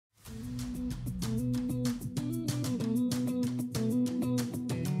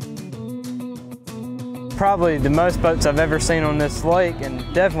probably the most boats I've ever seen on this lake, and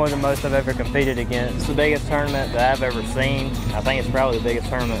definitely the most I've ever competed against. It's the biggest tournament that I've ever seen. I think it's probably the biggest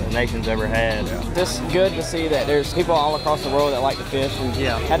tournament the nation's ever had. Yeah. Just good to see that there's people all across the world that like to fish and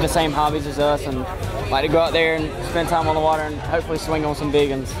have the same hobbies as us and like to go out there and spend time on the water and hopefully swing on some big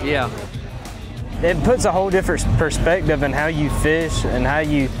ones. Yeah. It puts a whole different perspective in how you fish and how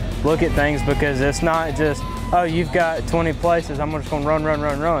you look at things, because it's not just, oh, you've got 20 places, I'm just going to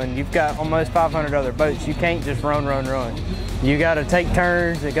run. You've got almost 500 other boats. You can't just run. You got to take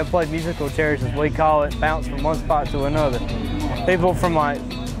turns and go play musical chairs, as we call it, bounce from one spot to another. People from like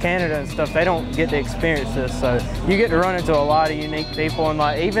Canada and stuff, they don't get to experience this, so you get to run into a lot of unique people, and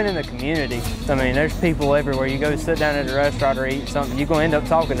like even in the community, I mean, there's people everywhere. You go sit down at a restaurant or eat something, you're going to end up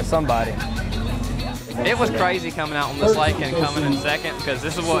talking to somebody. It was crazy coming out on this lake and coming in second, because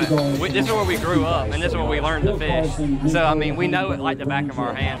this is where we grew up and this is where we learned to fish. So I mean, we know it like the back of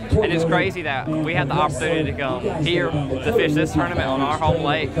our hand, and it's crazy that we had the opportunity to come here to fish this tournament on our home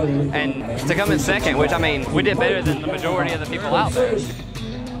lake and to come in second, which I mean, we did better than the majority of the people out there.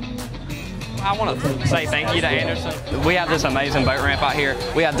 I want to say thank you to Anderson. We have this amazing boat ramp out here.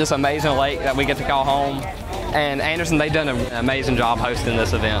 We have this amazing lake that we get to call home, and Anderson, they've done an amazing job hosting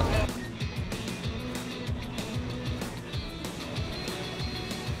this event.